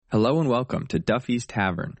Hello and welcome to Duffy's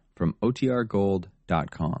Tavern from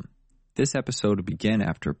OTRGold.com. This episode will begin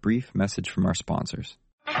after a brief message from our sponsors.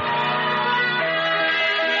 Duffy's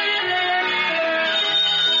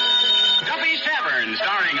Tavern,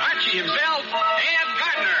 starring Archie himself, Ed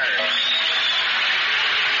Gardner.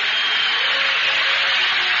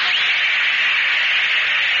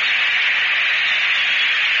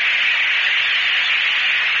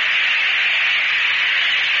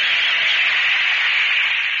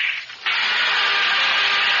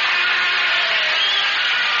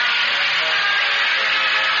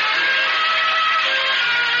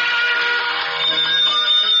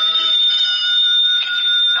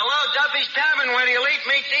 Where the elite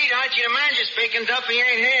meet to eat. Archie the manager speaking. Duffy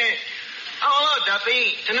ain't here. Oh, hello,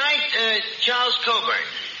 Duffy. Tonight, Charles Coburn.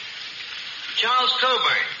 Charles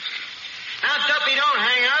Coburn. Now, Duffy, don't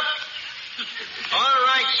hang up. All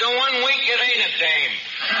right, so 1 week it ain't a dame.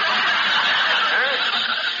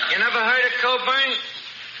 Huh? You never heard of Coburn?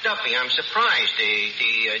 Duffy, I'm surprised.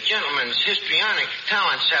 The gentleman's histrionic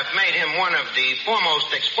talents have made him one of the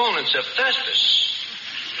foremost exponents of Thestus.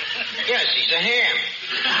 Yes, he's a ham.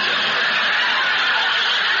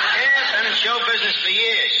 Been in show business for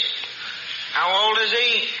years. How old is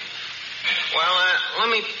he? Well, let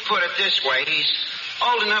me put it this way. He's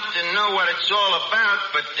old enough to know what it's all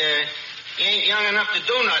about, but he ain't young enough to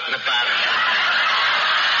do nothing about it.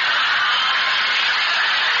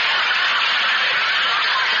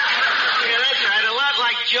 Yeah, that's right. A lot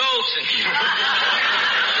like Jolson.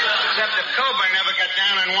 Except if Coburn never got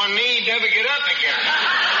down on one knee, he'd never get up again.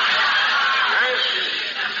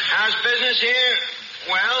 How's business here?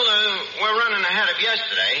 Well, we're running ahead of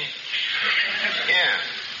yesterday. Yeah,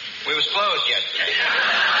 we was closed yesterday.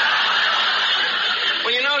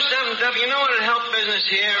 Well, you know something, Duff? You know what'd help business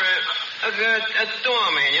here? A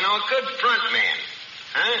doorman, you know, a good front man.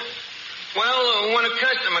 Huh? Well, when a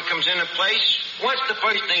customer comes in a place, what's the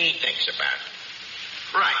first thing he thinks about?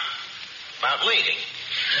 Right, about leaving.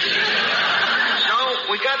 So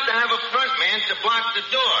we got to have a front man to block the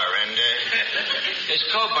door, and this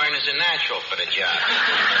Coburn is a natural for the job.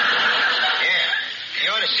 Yeah,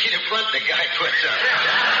 you ought to see the front the guy puts up.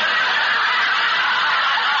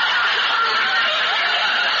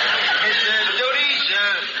 His duties,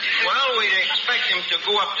 well, we'd expect him to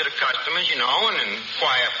go up to the customers, you know, and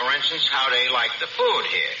inquire, for instance, how they like the food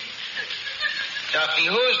here. Duffy,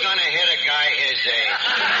 who's going to hit a guy his age?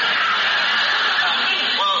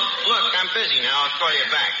 Well, look, I'm busy now. I'll call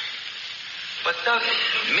you back. But, Duffy,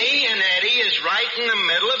 me and Eddie is right in the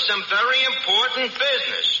middle of some very important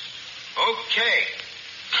business. Okay.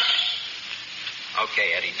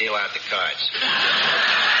 Okay, Eddie, deal out the cards.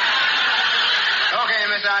 Okay,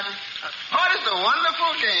 Miss Archie. Oh, this is a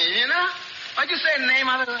wonderful game, you know? What'd you say the name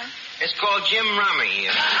of it? It's called Jim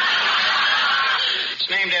Rummy. It's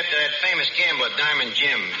named after that famous gambler, Diamond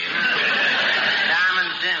Jim. You know?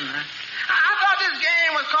 Diamond Jim, huh? I thought this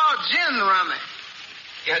game was called Gin Rummy.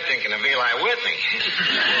 You're thinking of Eli Whitney.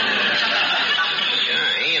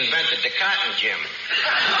 Sure, he invented the cotton gin.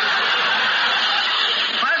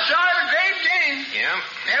 But it's sure a great game. Yeah?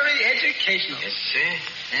 Very educational. Yes, sir.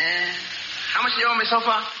 Yeah. How much do you owe me so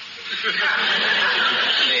far?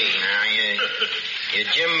 See, now, you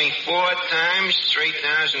gym me 4 times,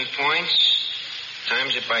 3,000 points.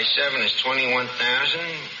 Times it by 7 is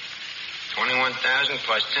 21,000. 21,000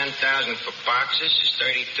 plus 10,000 for boxes is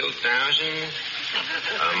 32,000.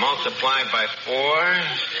 Multiplied by 4.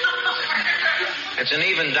 It's an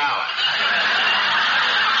even dollar.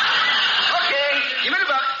 Okay, give me the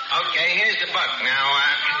buck. Okay, here's the buck. Now,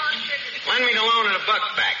 lend me the loan of the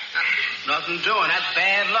buck back. Nothing doing. That's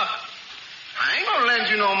bad luck. I ain't gonna lend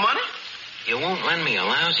you no money. You won't lend me a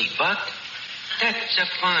lousy buck? That's a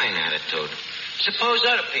fine attitude. Suppose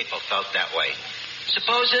other people felt that way.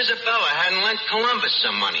 Suppose Isabella hadn't lent Columbus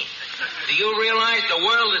some money. Do you realize the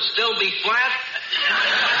world would still be flat?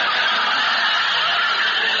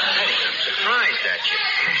 Eddie, I'm surprised at you.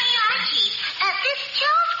 Hey, Archie, this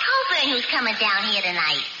Charles Coburn who's coming down here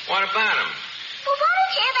tonight. What about him? Well, why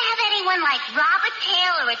don't you ever have anyone like Robert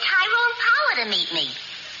Taylor or Tyrone Power to meet me?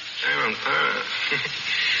 Tyrone Power?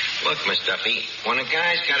 Look, Miss Duffy, when a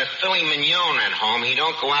guy's got a filet mignon at home, he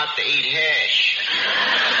don't go out to eat hash.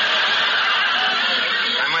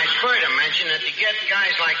 I might further mention that to get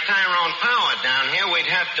guys like Tyrone Power down here, we'd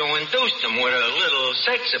have to induce them with a little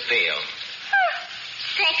sex appeal.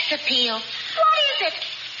 Sex appeal? What is it?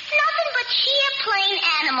 Nothing but sheer plain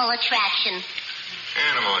animal attraction.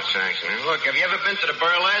 Animal attraction. Look, have you ever been to the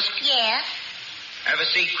burlesque? Yeah. Ever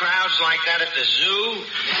see crowds like that at the zoo?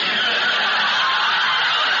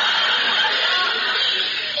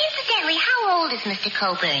 Incidentally, how old is Mr.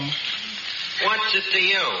 Coburn? What's it to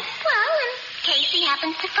you? Well, in case he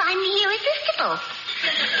happens to find me irresistible.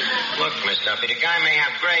 Look, Miss Duffy, the guy may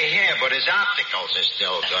have gray hair, but his opticals are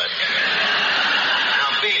still good. Now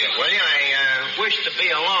beat it, will you? I wish to be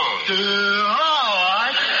alone. All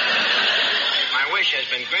right. My wish has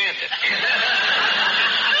been granted.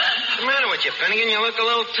 What's the matter with you, Finnegan? You look a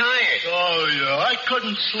little tired. Oh, yeah. I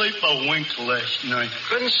couldn't sleep a wink last night.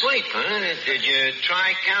 Couldn't sleep, huh? Did you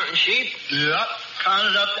try counting sheep? Yep.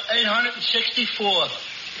 Counted up to 864.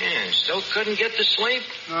 Yeah, still couldn't get to sleep?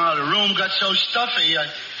 Oh, the room got so stuffy, I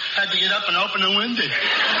had to get up and open the window.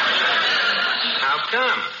 How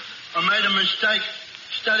come? I made a mistake.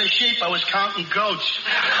 Instead of sheep, I was counting goats.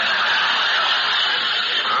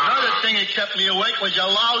 Another thing that kept me awake was a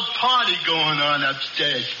loud party going on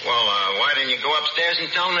upstairs. Well, why didn't you go upstairs and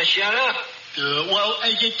tell them to shut up? Well,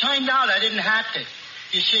 as it turned out, I didn't have to.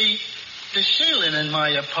 You see, the ceiling in my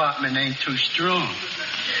apartment ain't too strong.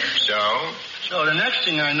 So? So the next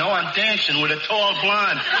thing I know, I'm dancing with a tall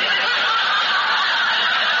blonde.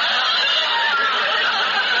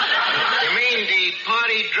 You mean the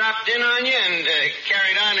party dropped in on you and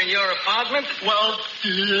carried on in your apartment? Well,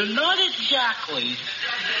 not exactly.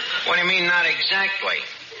 What do you mean, not exactly?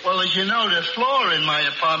 Well, as you know, the floor in my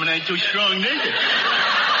apartment ain't too strong neither.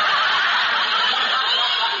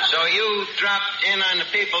 So you dropped in on the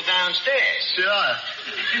people downstairs? Sure.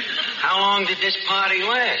 How long did this party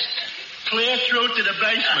last? Clear through to the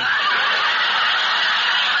basement.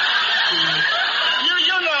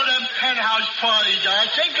 You know them penthouse parties,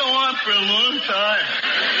 they go on for a long time.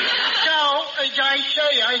 So, as I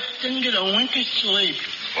say, I didn't get a wink of sleep.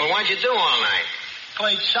 Well, what'd you do all night?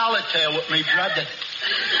 Played solitaire with me brother.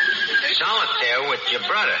 Solitaire with your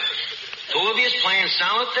brother? Two of you playing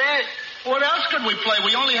solitaire? What else could we play?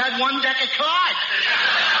 We only had one deck of cards.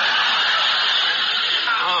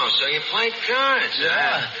 Oh, so you played cards,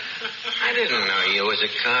 Yeah. I didn't know you was a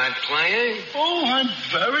card player. Oh, I'm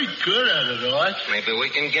very good at it, Art. Maybe we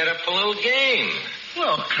can get up a little game.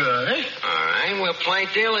 Okay. All right, we'll play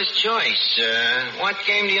dealer's choice. What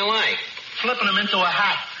game do you like? Flipping them into a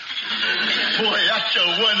hat. Boy, that's a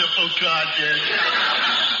wonderful card game.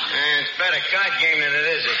 It's a better card game than it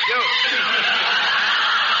is a joke.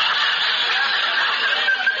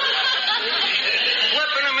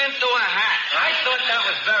 Flipping them into a hat. I thought that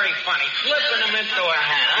was very funny. Flipping them into a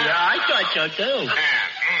hat. Huh? Yeah, I thought so, too.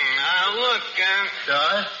 Look,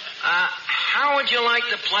 how would you like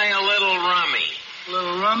to play a little rummy?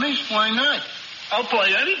 Little rummy? Why not? I'll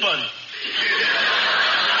play anybody.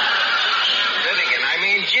 Finnegan, I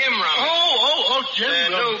mean Jim Rummy. Oh, Jim The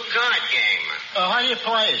Rummy. new card game. How do you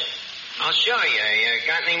play it? I'll show you. You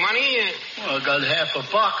got any money? Well, I got $50.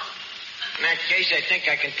 In that case, I think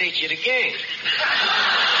I can teach you the game.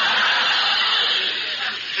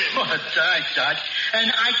 Oh, thanks, Doc.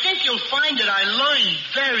 And I think you'll find that I learn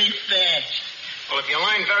very fast. Well, if you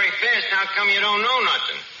learn very fast, how come you don't know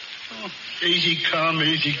nothing? Oh, easy come,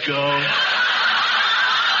 easy go.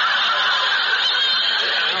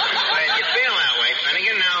 Glad you feel that way,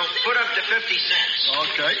 Finnegan. Now, put up to 50 cents.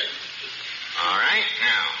 Okay. All right.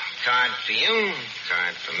 Now, card for you,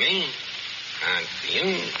 card for me, card for you,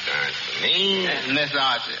 card for me. Miss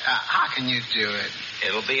Archie, how can you do it?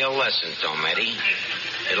 It'll be a lesson, Tometi.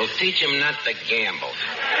 It'll teach him not to gamble.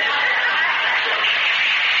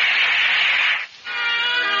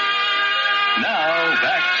 Now,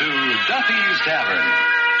 back to Duffy's Tavern.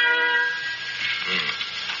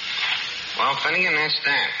 Well, Finnegan, that's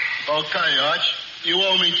that. Okay, Arch. You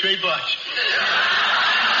owe me $3. $3.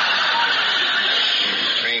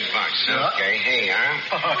 Okay, here you are.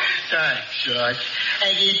 Oh, thanks, Arch.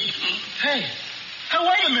 Hey,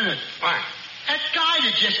 wait a minute. What? That guy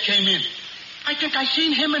that just came in. I think I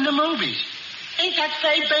seen him in the movies. Ain't that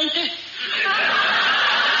Faye Baker?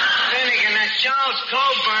 Finnegan, that's Charles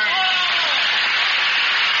Coburn.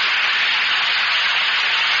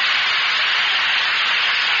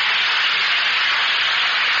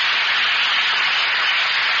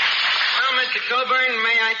 Well, Mr. Coburn,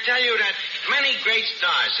 may I tell you that many great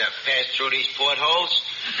stars have passed through these portholes.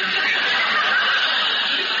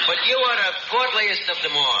 But you are the portliest of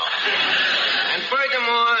them all. And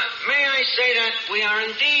furthermore, may I say that we are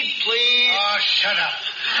indeed pleased... Oh, shut up.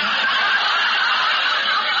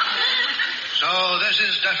 So this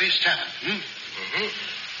is Duffy's Tavern, hmm? Mm-hmm.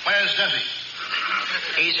 Where's Duffy?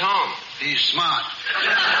 He's home. He's smart.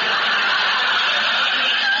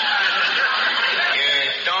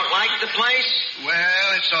 You don't like the place?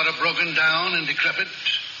 Well, it's sort of broken down and decrepit.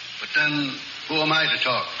 But then, who am I to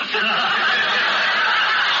talk? That's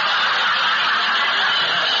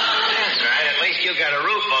right. At least you got a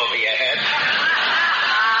roof over your head.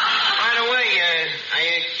 By the way, I Are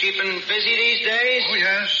you keeping busy these days? Oh,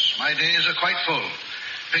 yes. My days are quite full.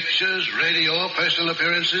 Pictures, radio, personal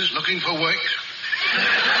appearances, looking for work.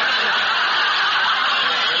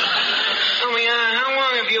 Tell me, how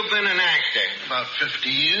long have you been an actor? About 50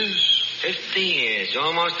 years. 50 years,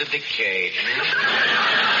 almost a decade. Look,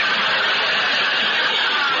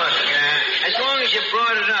 as long as you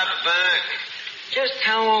brought it up, just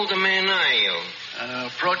how old a man are you?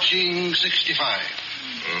 Approaching 65.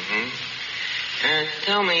 Mm-hmm.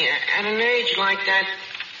 Tell me, at an age like that,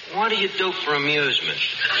 what do you do for amusement?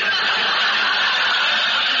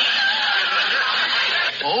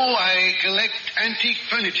 Oh, I collect antique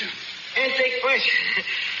furniture. Antique furniture?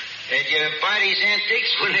 Did you buy these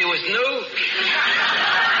antiques when they was new?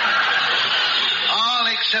 All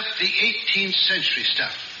except the 18th century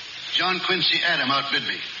stuff. John Quincy Adams outbid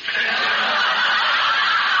me.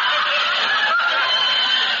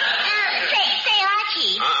 Say,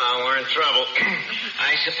 Archie. Uh-oh, we're in trouble.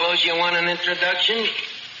 I suppose you want an introduction?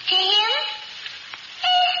 To him?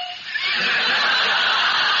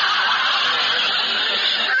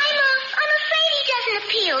 I'm afraid he doesn't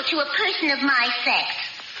appeal to a person of my sex.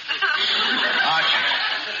 Archie.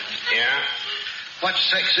 Yeah? What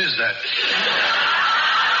sex is that?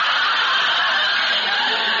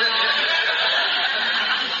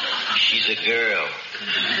 She's a girl.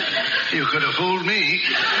 You could have fooled me.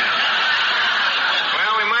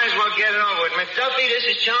 Well, we might as well get it over with. McDuffie, this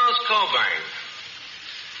is Charles Coburn.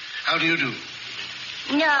 How do you do?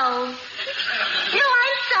 No, I'm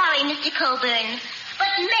sorry, Mr. Coburn, but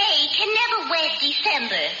May can never wed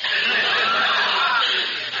December.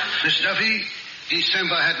 Miss Duffy,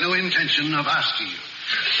 December had no intention of asking you.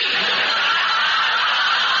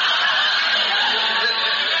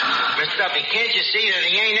 Miss Duffy, can't you see that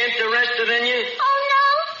he ain't interested in you? Oh, no?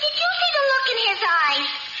 Did you see the look in his eyes?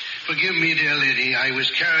 Forgive me, dear lady. I was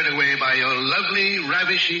carried away by your lovely,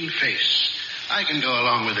 ravishing face. I can go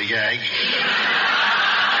along with the gag.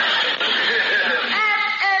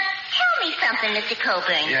 Tell me something, Mr.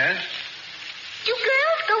 Coburn. Yes? Do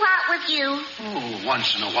girls go out with you? Oh,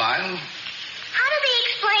 once in a while. How do they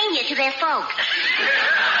explain you to their folks?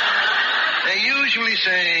 They usually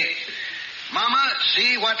say, Mama,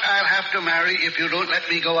 see what I'll have to marry if you don't let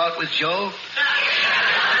me go out with Joe?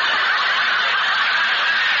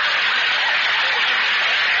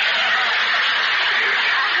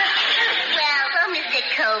 Well, Mr.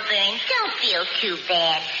 Coburn, don't feel too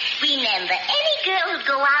bad. Remember, any girl who'd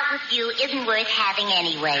go out with you isn't worth having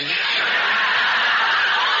anyway.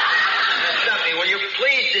 Duffy, will you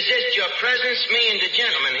please desist your presence? Me and the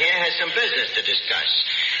gentleman here has some business to discuss.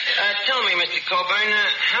 Tell me, Mr. Coburn,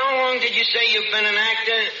 how long did you say you've been an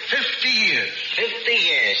actor? 50 years. 50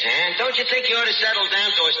 years, huh? Don't you think you ought to settle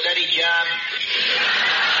down to a steady job?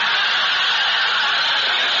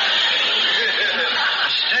 A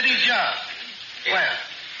steady job. Where?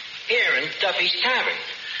 Here in Duffy's Tavern.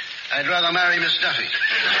 I'd rather marry Miss Duffy. The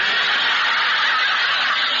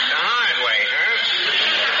hard way, huh?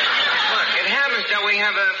 Look, it happens that we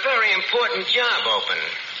have a very important job open.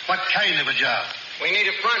 What kind of a job? We need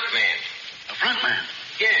a front man. A front man?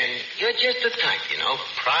 Yeah, and you're just the type, you know.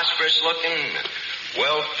 Prosperous looking,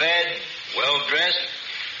 well-fed, well-dressed,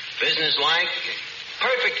 business-like,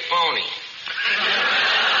 perfect phony.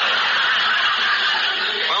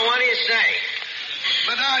 Well, what do you say?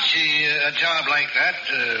 But, Archie, a job like that,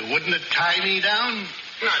 wouldn't it tie me down?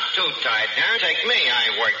 Not too tied down. Take me. I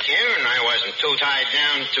worked here, and I wasn't too tied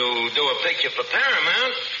down to do a picture for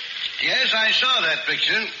Paramount. Yes, I saw that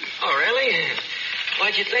picture. Oh, really?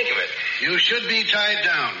 What'd you think of it? You should be tied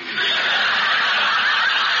down.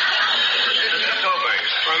 Mr. Coburn,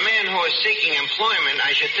 for a man who is seeking employment,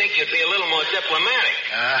 I should think you'd be a little more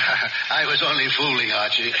diplomatic. I was only fooling,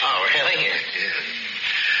 Archie. Oh, really? Yeah.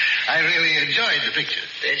 I really enjoyed the picture.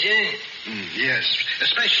 Did you? Yes,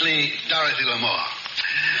 especially Dorothy L'Amour.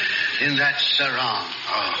 In that sarong.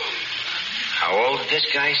 Oh. How old did this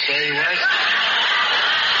guy say he was?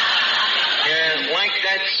 You like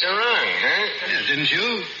that sarong, huh? Yeah, didn't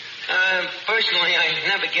you? Personally, I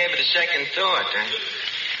never gave it a second thought.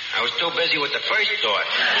 I was too busy with the first thought.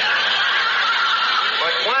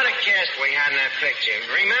 But what a cast we had in that picture.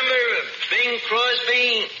 Remember Bing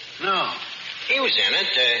Crosby? No. He was in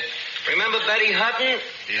it. Remember Betty Hutton?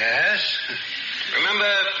 Yes.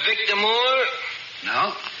 Remember Victor Moore?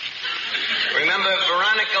 No. Remember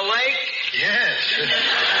Veronica Lake? Yes.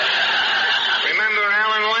 Remember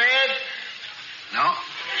Alan Ladd? No.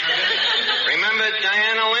 Remember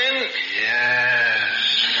Diana Lynn? Yes.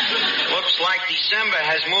 Looks like December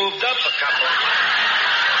has moved up a couple.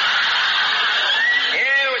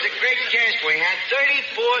 Yeah, it was a great cast we had.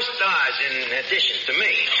 34 stars in addition to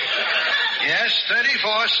me. Yes,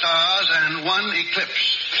 34 stars and 1 eclipse.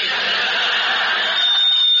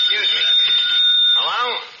 Excuse me.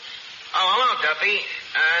 Hello? Oh, hello, Duffy.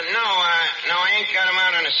 No, I ain't got him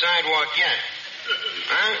out on the sidewalk yet.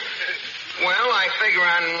 Huh? Well, I figure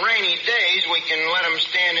on rainy days we can let him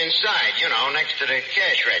stand inside, next to the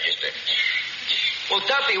cash register. Well,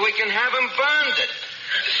 Duffy, we can have him bonded.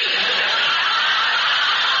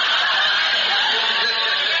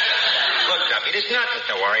 Look, Duffy, there's nothing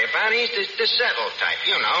to worry about. He's the settled type,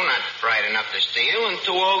 not bright enough to steal and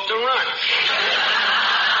too old to run.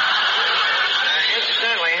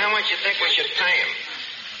 Incidentally, how much you think we should pay him?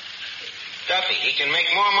 Duffy, he can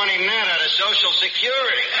make more money than that out of Social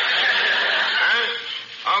Security. Huh?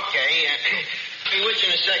 Okay. Be with you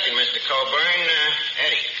in a second, Mr. Coburn.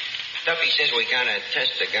 Eddie, Duffy says we gotta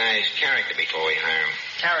test the guy's character before we hire him.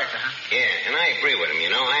 Character, huh? Yeah, and I agree with him,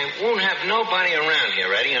 I won't have nobody around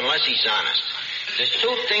here, Eddie, unless he's honest. There's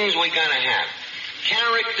 2 things we gotta have.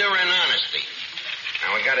 Character and honesty.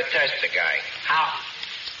 Now, we gotta test the guy. How?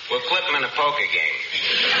 We'll clip him in a poker game.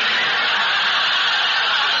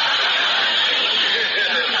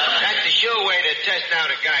 That's the sure way to test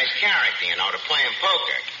out a guy's character, to play him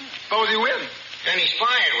poker. Suppose he wins. Then he's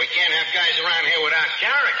fired. We can't have guys around here without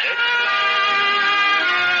character.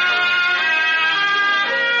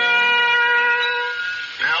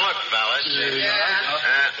 Now, look, fellas.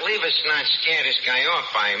 Leave us not scare this guy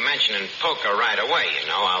off by mentioning poker right away,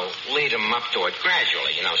 I'll lead him up to it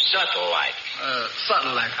gradually, subtle like.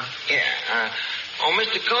 Subtle like, huh? Yeah.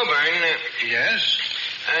 Mr. Coburn. Yes?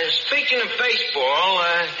 Speaking of baseball,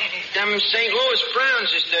 them St. Louis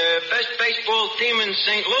Browns is the best baseball team in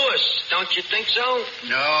St. Louis. Don't you think so?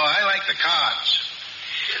 No, I like the Cards.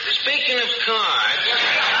 Speaking of cards,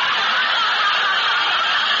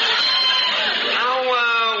 how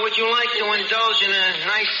would you like to indulge in a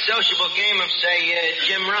nice sociable game of, say,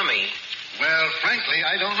 Jim Rummy? Well, frankly,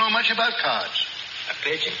 I don't know much about cards. A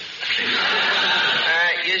pigeon.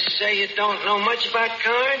 You say you don't know much about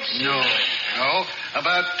cards? No.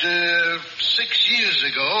 About 6 years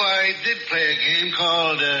ago, I did play a game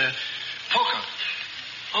called poker.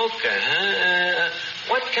 Poker, huh?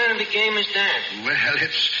 What kind of a game is that? Well,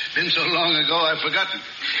 it's been so long ago, I've forgotten.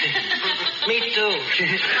 Me too.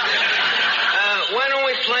 Why don't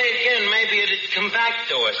we play again? Maybe it'd come back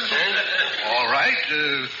to us, huh? All right.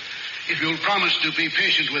 If you'll promise to be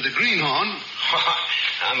patient with the greenhorn.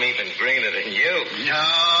 I'm even greener than you. No,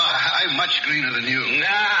 I'm much greener than you. Nah,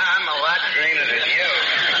 I'm a lot greener than you.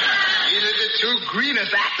 These are the 2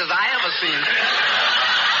 greenest actors I ever seen.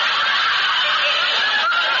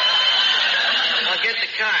 I'll get the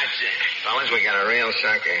cards. Fellas, we got a real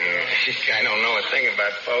sucker here. This guy don't know a thing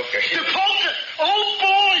about poker. The poker! Oh,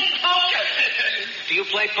 boy, poker! Do you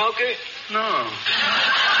play poker? No.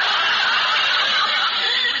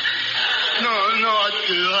 No,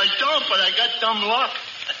 I don't, but I got dumb luck.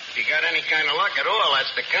 If you got any kind of luck at all,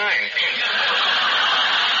 that's the kind.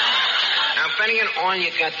 Now, Finnegan, all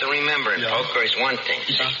you got to remember in poker is one thing.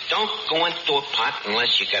 Don't go into a pot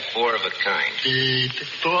unless you got 4 of a kind.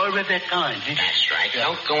 4 of a kind, eh? That's right.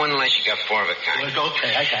 Don't go in unless you got 4 of a kind. Well,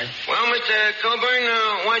 okay, I got it. Well, Mr. Coburn,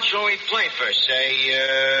 what shall we play first? Say,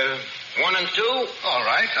 1 and 2? All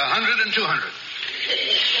right, 100 and 200.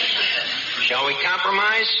 Shall we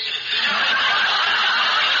compromise?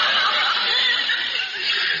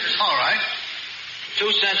 All right.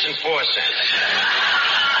 2 cents and 4 cents.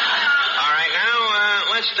 All right, now,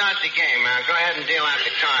 let's start the game. Now, go ahead and deal out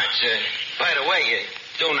the cards. By the way, you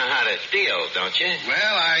do know how to deal, don't you?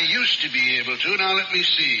 Well, I used to be able to. Now, let me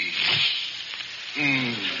see.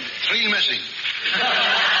 3 missing.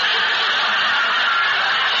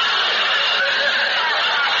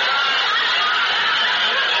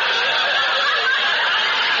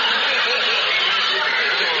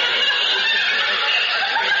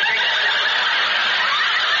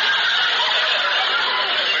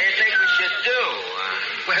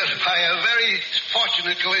 By a very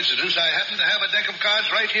fortunate coincidence, I happen to have a deck of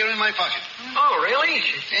cards right here in my pocket. Oh, really?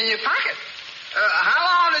 In your pocket? How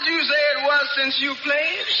long did you say it was since you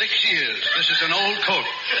played? 6 years. This is an old coat.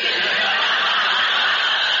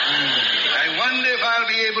 I wonder if I'll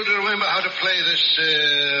be able to remember how to play this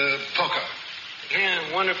poker. Yeah,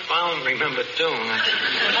 I wonder if I'll remember, too.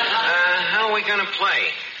 How are we going to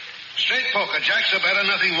play? Straight poker. Jacks are better,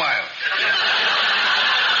 nothing wild.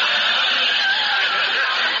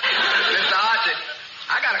 Mr. Archie,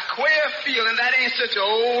 I got a queer feeling that ain't such an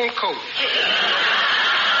old coat.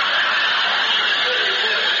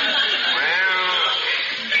 Well,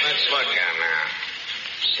 let's look out now.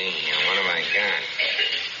 See here, what have I got?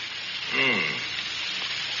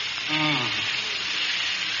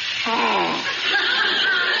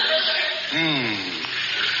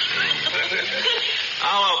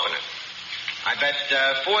 I bet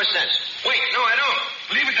 4 cents. Wait, no, I don't.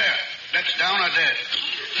 Leave it there. That's down or dead.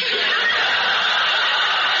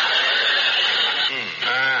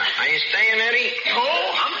 Are you staying, Eddie? No,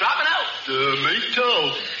 I'm dropping out. Me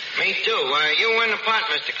too. Me too. You win the pot,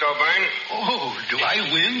 Mr. Coburn. Oh, do I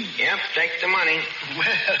win? Yep, take the money.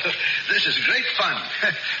 Well, this is great fun.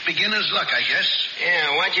 Beginner's luck, I guess.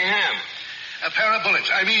 Yeah, what'd you have? A pair of bullets.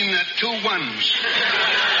 2 ones.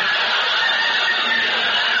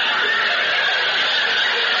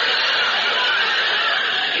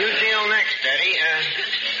 You deal next, Eddie.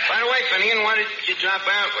 By the way, Finnegan, what did you drop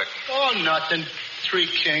out with? Oh, nothing. 3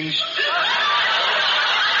 kings.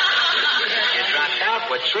 You dropped out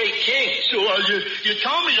with 3 kings. Well, you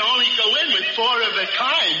told me to only go in with 4 of a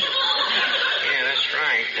kind. Yeah, that's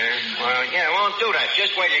right. Well, yeah, I won't do that.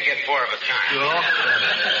 Just wait till you get 4 of a kind. Well,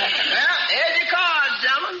 here's your cards,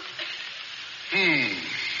 gentlemen.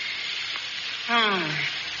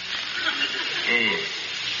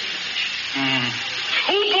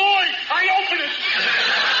 Oh, boy! I open it!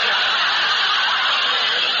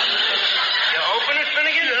 You open it,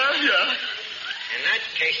 Finnegan? Yeah. In that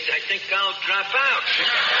case, I think I'll drop out.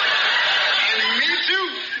 And me too.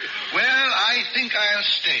 Well, I think I'll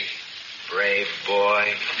stay. Brave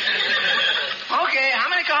boy. Okay, how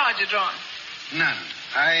many cards you drawing? None.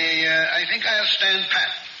 I think I'll stand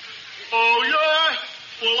pat. Oh, yeah?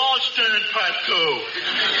 Well, I'll stand pat, too.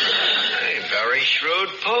 Hey, very shrewd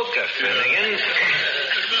poker, Finnegan.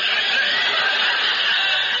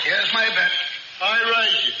 Here's my bet. I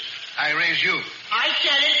raise you. I raise you. I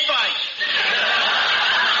said it first.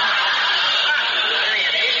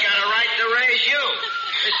 Finnegan, he's got a right to raise you.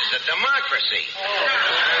 This is a democracy.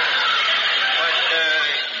 But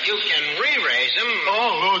you can re-raise him.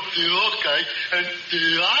 Oh, okay. And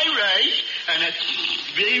I raise, and it's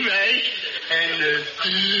be raised, and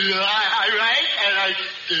I raise, and I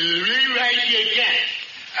re-raise you again.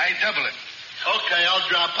 I double it. Okay, I'll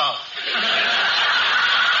drop out.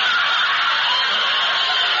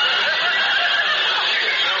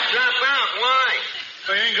 Drop out. Why?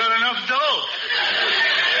 I ain't got enough dough.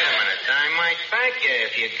 Wait a minute. I might back you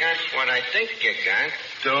if you got what I think you got.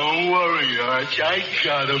 Don't worry, Arch. I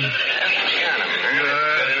got him. You got him, huh?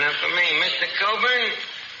 That's good enough for me. Mr. Coburn,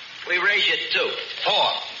 we raise you 2. 4.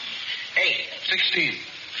 8. 16.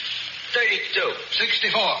 32.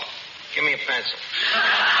 64. Give me a pencil.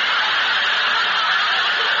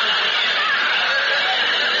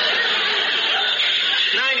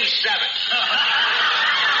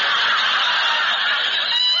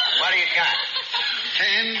 What do you got?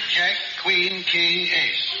 10, Jack, Queen, King,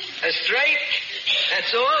 Ace. A straight?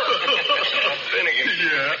 That's all? Finnegan.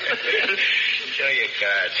 Yeah. Show your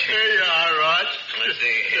cards. Here you are, Arch. Let's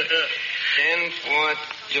see. 10, 4,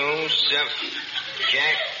 2, 7.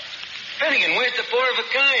 Jack. Finnegan, where's the 4 of a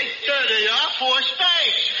kind? There they are, 4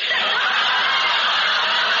 spades.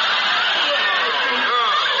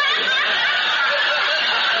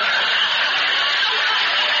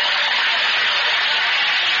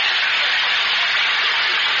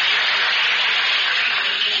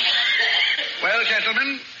 Well,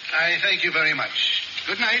 gentlemen, I thank you very much.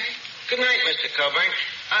 Good night. Good night, Mr. Coburn.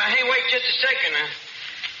 Hey, wait just a second.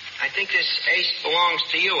 I think this ace belongs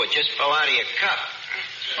to you. It just fell out of your cup.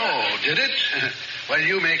 Oh, did it? Well,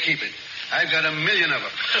 you may keep it. I've got 1 million of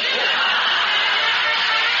them.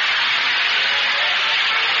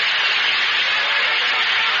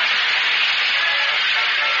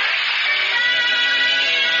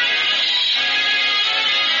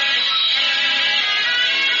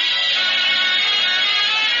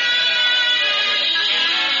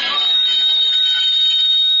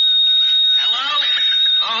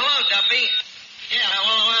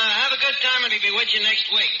 Be with you next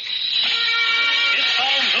week. It's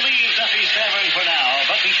time to leave Duffy's Tavern for now,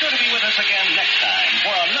 but be sure to be with us again next time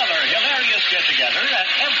for another hilarious get-together at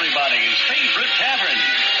everybody's favorite tavern.